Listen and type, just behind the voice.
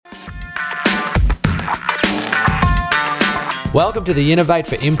Welcome to the Innovate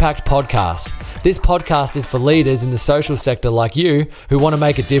for Impact podcast. This podcast is for leaders in the social sector like you who want to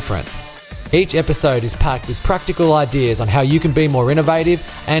make a difference. Each episode is packed with practical ideas on how you can be more innovative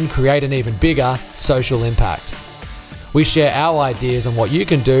and create an even bigger social impact. We share our ideas on what you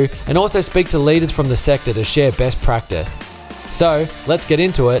can do and also speak to leaders from the sector to share best practice. So let's get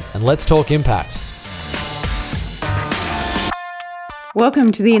into it and let's talk impact.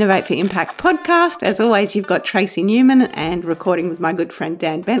 Welcome to the Innovate for Impact podcast. As always, you've got Tracy Newman and recording with my good friend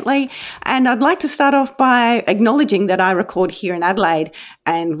Dan Bentley. And I'd like to start off by acknowledging that I record here in Adelaide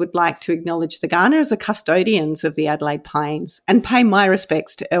and would like to acknowledge the Kaurna as the custodians of the Adelaide Plains and pay my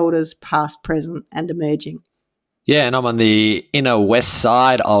respects to elders past, present and emerging. Yeah, and I'm on the inner west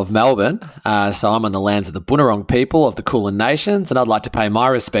side of Melbourne. So I'm on the lands of the Boonwurrung people of the Kulin Nations, and I'd like to pay my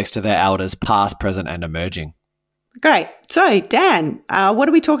respects to their elders past, present and emerging. Great. So, Dan, what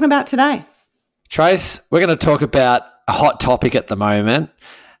are we talking about today? Trace, we're going to talk about a hot topic at the moment.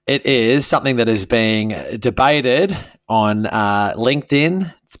 It is something that is being debated on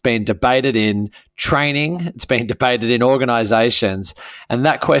LinkedIn. It's been debated in training. It's been debated in organizations. And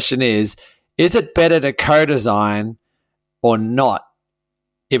that question is it better to co-design or not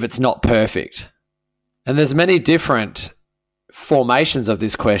if it's not perfect? And there's many different formations of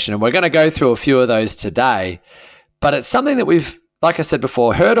this question, and we're going to go through a few of those today. But it's something that we've, like I said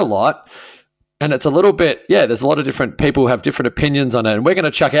before, heard a lot. And it's a little bit, there's a lot of different people who have different opinions on it. And we're going to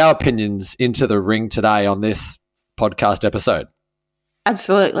chuck our opinions into the ring today on this podcast episode.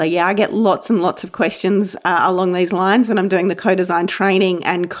 Absolutely. Yeah, I get lots and lots of questions along these lines when I'm doing the co-design training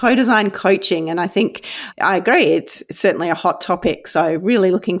and co-design coaching. And I think I agree. It's certainly a hot topic. So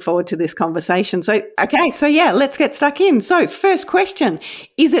really looking forward to this conversation. So, let's get stuck in. So first question,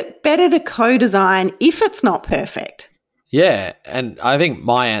 is it better to co-design if it's not perfect? Yeah. And I think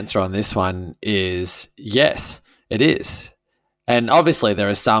my answer on this one is yes, it is. And obviously there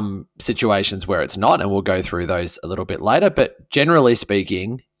are some situations where it's not, and we'll go through those a little bit later. But generally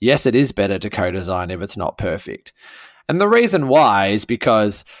speaking, yes, it is better to co-design if it's not perfect. And the reason why is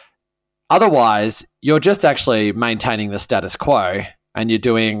because otherwise you're just actually maintaining the status quo and you're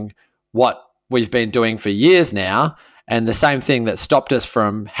doing what we've been doing for years now. And the same thing that stopped us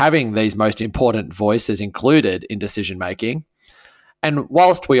from having these most important voices included in decision making. And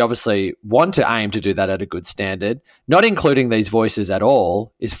whilst we obviously want to aim to do that at a good standard, not including these voices at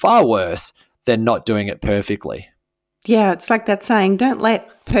all is far worse than not doing it perfectly. Yeah, it's like that saying, don't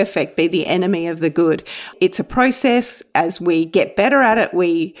let perfect be the enemy of the good. It's a process. As we get better at it,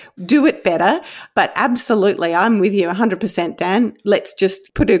 we do it better. But absolutely, I'm with you 100%, Dan. Let's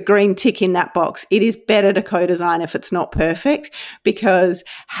just put a green tick in that box. It is better to co-design if it's not perfect, because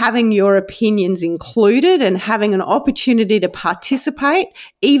having your opinions included and having an opportunity to participate,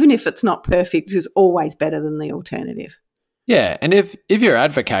 even if it's not perfect, is always better than the alternative. Yeah, and if you're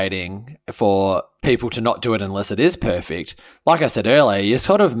advocating for people to not do it unless it is perfect, like I said earlier, you're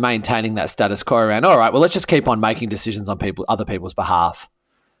sort of maintaining that status quo around, all right, well, let's just keep on making decisions on other people's behalf.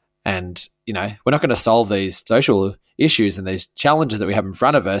 And, we're not going to solve these social issues and these challenges that we have in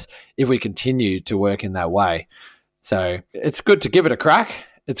front of us if we continue to work in that way. So it's good to give it a crack.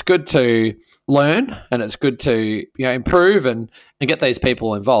 It's good to learn, and it's good to improve and get these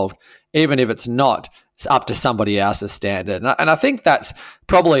people involved, even if it's not up to somebody else's standard. And I think that's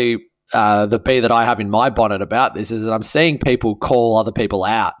probably the bee that I have in my bonnet about this, is that I'm seeing people call other people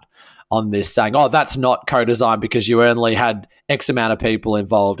out on this, saying, oh, that's not co-design because you only had X amount of people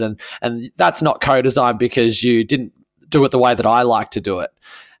involved. And that's not co-design because you didn't do it the way that I like to do it.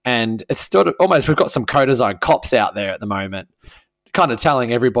 And it's sort of almost, we've got some co-design cops out there at the moment, kind of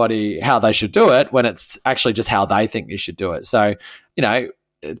telling everybody how they should do it when it's actually just how they think you should do it. So,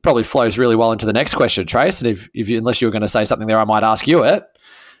 it probably flows really well into the next question, Trace. And unless you were going to say something there, I might ask you it.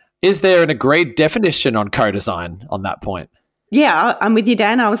 Is there an agreed definition on co-design on that point? Yeah, I'm with you,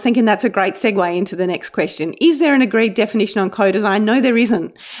 Dan. I was thinking that's a great segue into the next question. Is there an agreed definition on co-design? No, there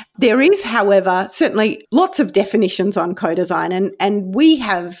isn't. There is, however, certainly lots of definitions on co-design. And we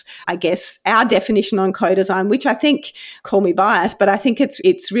have, I guess, our definition on co-design, which I think, call me biased, but I think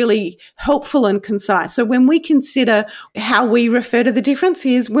it's really helpful and concise. So when we consider how we refer to the difference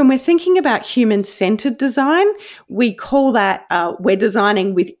is when we're thinking about human-centered design, we call that we're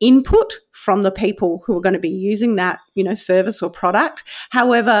designing with input from the people who are going to be using that, service or product.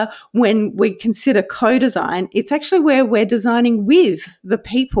 However, when we consider co-design, it's actually where we're designing with the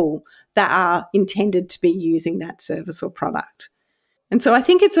people that are intended to be using that service or product. And so I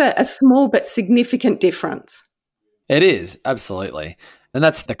think it's a small but significant difference. It is, absolutely. And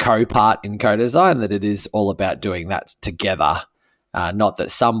that's the co part in co-design, that it is all about doing that together, not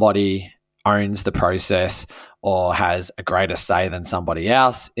that somebody owns the process or has a greater say than somebody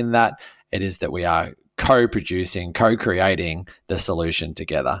else in that. It is that we are co-producing, co-creating the solution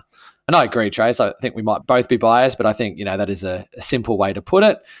together. And I agree, Trace. I think we might both be biased, but I think, that is a simple way to put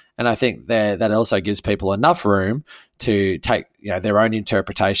it. And I think that also gives people enough room to take, their own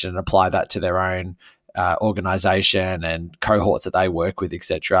interpretation and apply that to their own organization and cohorts that they work with,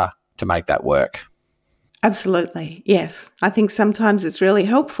 etc., to make that work. Absolutely. Yes. I think sometimes it's really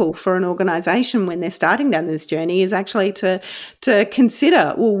helpful for an organisation when they're starting down this journey is actually to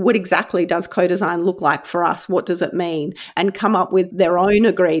consider, well, what exactly does co-design look like for us? What does it mean? And come up with their own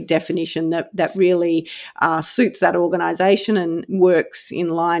agreed definition that really suits that organisation and works in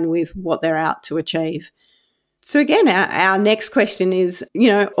line with what they're out to achieve. So again, our next question is,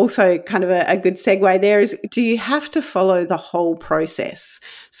 also kind of a good segue there is, do you have to follow the whole process?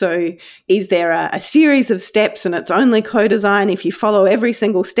 So is there a series of steps and it's only co-design if you follow every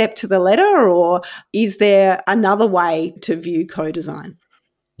single step to the letter, or is there another way to view co-design?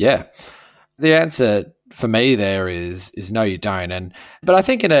 Yeah. The answer for me there is no, you don't. But I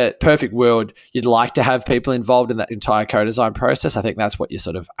think in a perfect world, you'd like to have people involved in that entire co-design process. I think that's what you're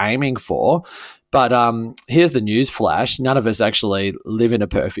sort of aiming for. But here's the news flash. None of us actually live in a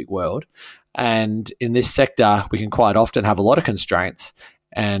perfect world. And in this sector, we can quite often have a lot of constraints.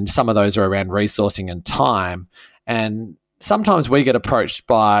 And some of those are around resourcing and time. And sometimes we get approached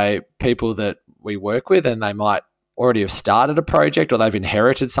by people that we work with and they might already have started a project or they've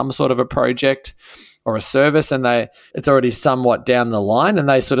inherited some sort of a project or a service and it's already somewhat down the line, and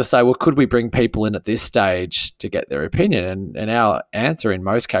they sort of say, well, could we bring people in at this stage to get their opinion? And our answer in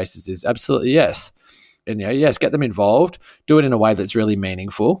most cases is absolutely yes. And yes, get them involved, do it in a way that's really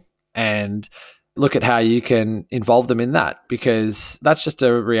meaningful, and look at how you can involve them in that, because that's just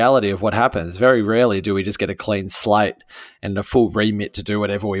a reality of what happens. Very rarely do we just get a clean slate and a full remit to do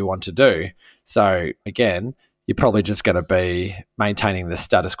whatever we want to do. So again, you're probably just going to be maintaining the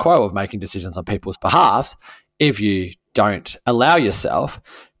status quo of making decisions on people's behalf if you don't allow yourself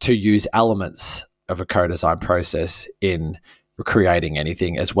to use elements of a co-design process in creating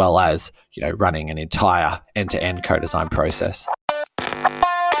anything, as well as, running an entire end-to-end co-design process.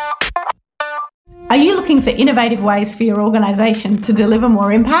 Are you looking for innovative ways for your organisation to deliver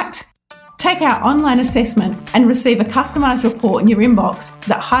more impact? Take our online assessment and receive a customised report in your inbox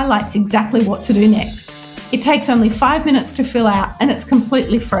that highlights exactly what to do next. It takes only 5 minutes to fill out and it's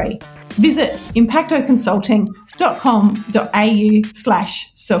completely free. Visit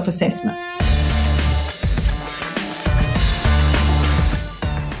impactoconsulting.com.au/self-assessment.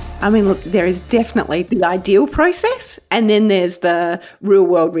 I mean, look, there is definitely the ideal process and then there's the real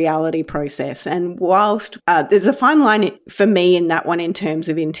world reality process. And whilst there's a fine line for me in that one in terms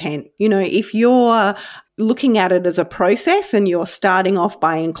of intent, if you're looking at it as a process and you're starting off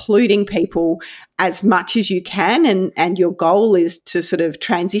by including people as much as you can and your goal is to sort of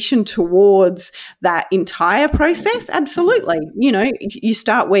transition towards that entire process, absolutely. You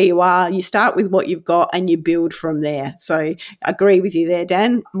start where you are, you start with what you've got and you build from there. So I agree with you there,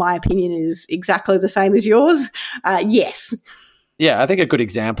 Dan. My opinion is exactly the same as yours. Yes. Yeah, I think a good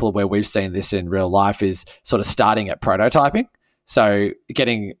example of where we've seen this in real life is sort of starting at prototyping. So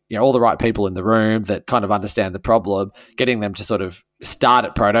getting all the right people in the room that kind of understand the problem, getting them to sort of start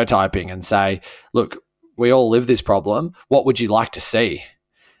at prototyping and say, look, we all live this problem. What would you like to see?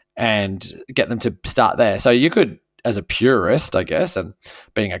 And get them to start there. So you could, as a purist, I guess, and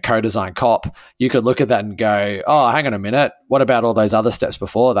being a co-design cop, you could look at that and go, oh, hang on a minute. What about all those other steps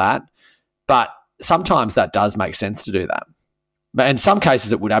before that? But sometimes that does make sense to do that. But in some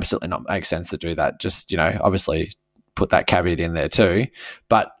cases, it would absolutely not make sense to do that. Just, obviously put that caveat in there too,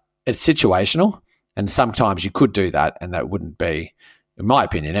 but it's situational and sometimes you could do that and that wouldn't be, in my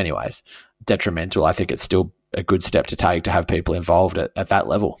opinion anyways, detrimental. I think it's still a good step to take to have people involved at that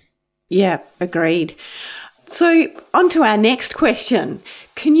level. Yeah, agreed. So on to our next question.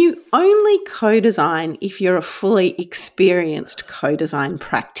 Can you only co-design if you're a fully experienced co-design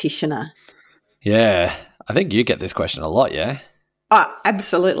practitioner? Yeah, I think you get this question a lot, yeah? Oh,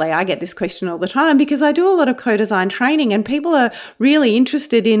 absolutely. I get this question all the time because I do a lot of co-design training and people are really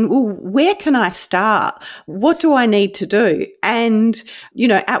interested in, well, where can I start? What do I need to do? And,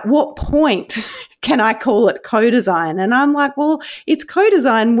 at what point can I call it co-design? And I'm like, well, it's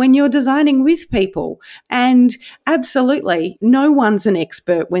co-design when you're designing with people. And absolutely, no one's an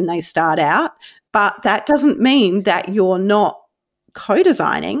expert when they start out, but that doesn't mean that you're not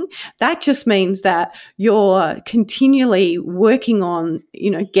co-designing. That just means that you're continually working on,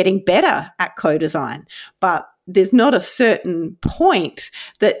 getting better at co-design. But there's not a certain point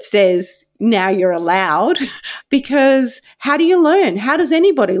that says now you're allowed, because how do you learn? How does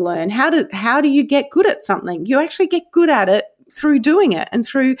anybody learn? How do you get good at something? You actually get good at it through doing it and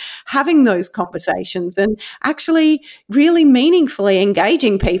through having those conversations and actually really meaningfully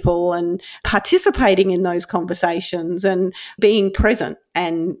engaging people and participating in those conversations and being present.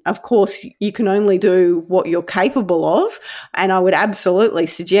 And of course, you can only do what you're capable of. And I would absolutely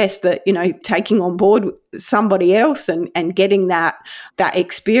suggest that, taking on board somebody else and getting that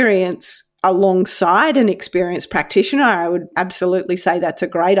experience alongside an experienced practitioner, I would absolutely say that's a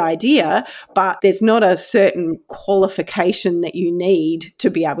great idea, but there's not a certain qualification that you need to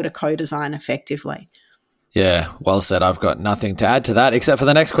be able to co-design effectively. Yeah, well said. I've got nothing to add to that except for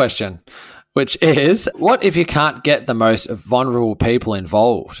the next question, which is, what if you can't get the most vulnerable people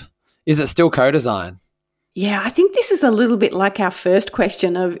involved? Is it still co-design? Yeah, I think this is a little bit like our first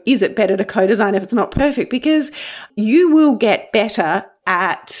question of, is it better to co-design if it's not perfect? Because you will get better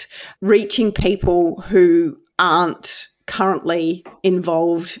at reaching people who aren't currently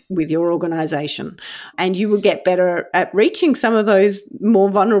involved with your organisation, and you will get better at reaching some of those more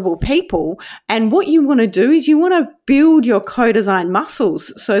vulnerable people. And what you want to do is you want to build your co-design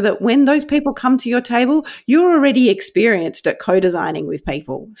muscles so that when those people come to your table, you're already experienced at co-designing with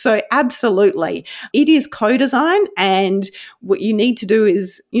people. So absolutely, it is co-design, and what you need to do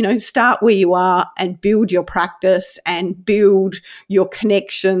is, start where you are and build your practice and build your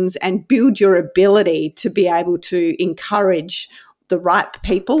connections and build your ability to be able to encourage the right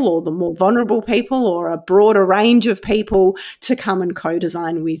people or the more vulnerable people or a broader range of people to come and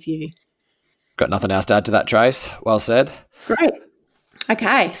co-design with you. Got nothing else to add to that, Trace. Well said. Great.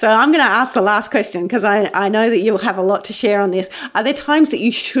 Okay, so I'm going to ask the last question because I know that you'll have a lot to share on this. Are there times that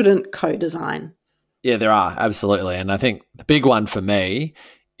you shouldn't co-design? Yeah, there are, absolutely. And I think the big one for me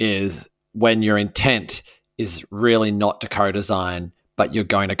is when your intent is really not to co-design, but you're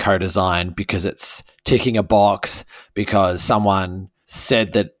going to co-design because it's ticking a box, because someone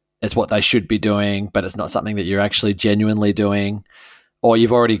said that it's what they should be doing, but it's not something that you're actually genuinely doing, or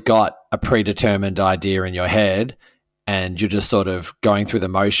you've already got a predetermined idea in your head and you're just sort of going through the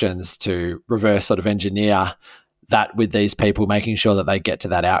motions to reverse sort of engineer that with these people, making sure that they get to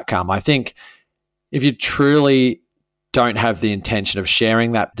that outcome. I think if you truly don't have the intention of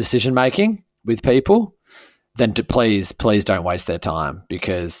sharing that decision-making with people, then please don't waste their time,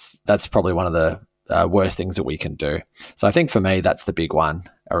 because that's probably one of the worst things that we can do. So I think for me, that's the big one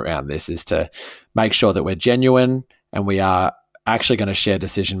around this, is to make sure that we're genuine and we are actually going to share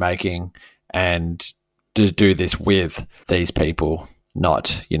decision-making and to do this with these people,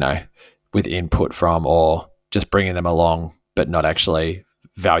 not, with input from or just bringing them along, but not actually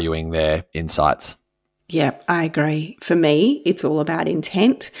valuing their insights. Yeah, I agree. For me, it's all about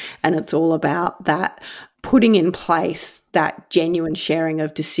intent, and it's all about that putting in place that genuine sharing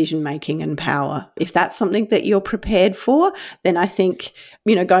of decision-making and power. If that's something that you're prepared for, then I think,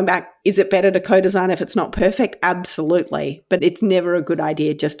 going back, is it better to co-design if it's not perfect? Absolutely. But it's never a good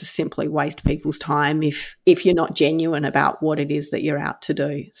idea just to simply waste people's time if you're not genuine about what it is that you're out to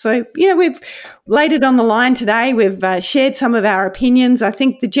do. So, we've laid it on the line today. We've shared some of our opinions. I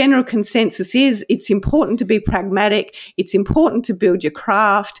think the general consensus is it's important to be pragmatic. It's important to build your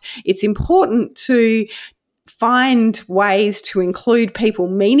craft. It's important to find ways to include people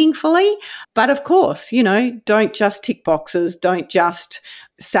meaningfully. But of course, don't just tick boxes. Don't just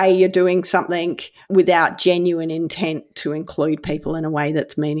say you're doing something without genuine intent to include people in a way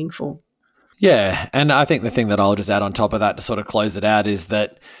that's meaningful. Yeah. And I think the thing that I'll just add on top of that to sort of close it out is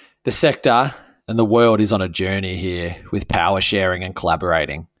that the sector and the world is on a journey here with power sharing and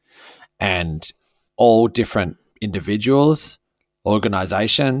collaborating. And all different individuals,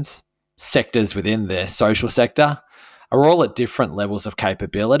 organizations, sectors within the social sector are all at different levels of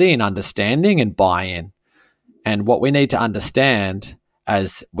capability and understanding and buy-in. And what we need to understand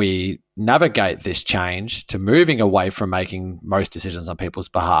as we navigate this change to moving away from making most decisions on people's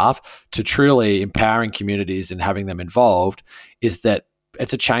behalf to truly empowering communities and having them involved is that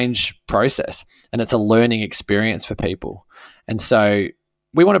it's a change process and it's a learning experience for people. And so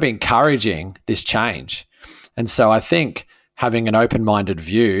we want to be encouraging this change. And so I think having an open-minded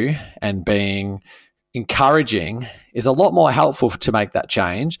view and being encouraging is a lot more helpful to make that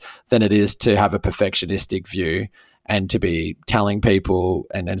change than it is to have a perfectionistic view and to be telling people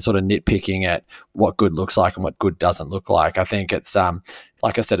and sort of nitpicking at what good looks like and what good doesn't look like. I think it's,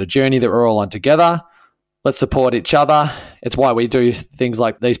 like I said, a journey that we're all on together. Let's support each other. It's why we do things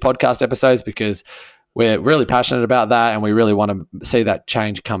like these podcast episodes, because we're really passionate about that and we really want to see that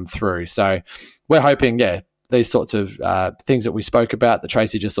change come through. So we're hoping, these sorts of things that we spoke about, that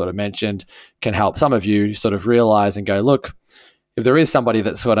Tracy just sort of mentioned, can help some of you sort of realize and go, look, if there is somebody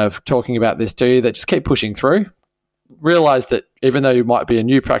that's sort of talking about this to you, that just keep pushing through. Realize that even though you might be a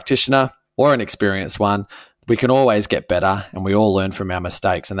new practitioner or an experienced one, we can always get better, and we all learn from our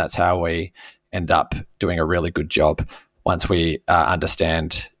mistakes, and that's how we end up doing a really good job once we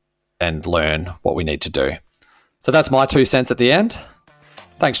understand and learn what we need to do. So that's my 2 cents at the end.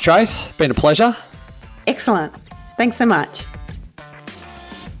 Thanks, Trace. Been a pleasure. Excellent. Thanks so much.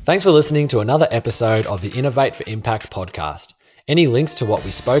 Thanks for listening to another episode of the Innovate for Impact podcast. Any links to what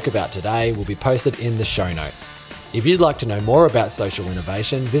we spoke about today will be posted in the show notes. If you'd like to know more about social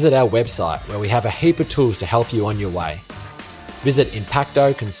innovation, visit our website where we have a heap of tools to help you on your way. Visit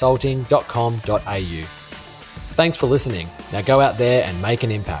impactoconsulting.com.au. Thanks for listening. Now go out there and make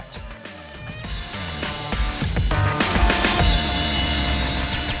an impact.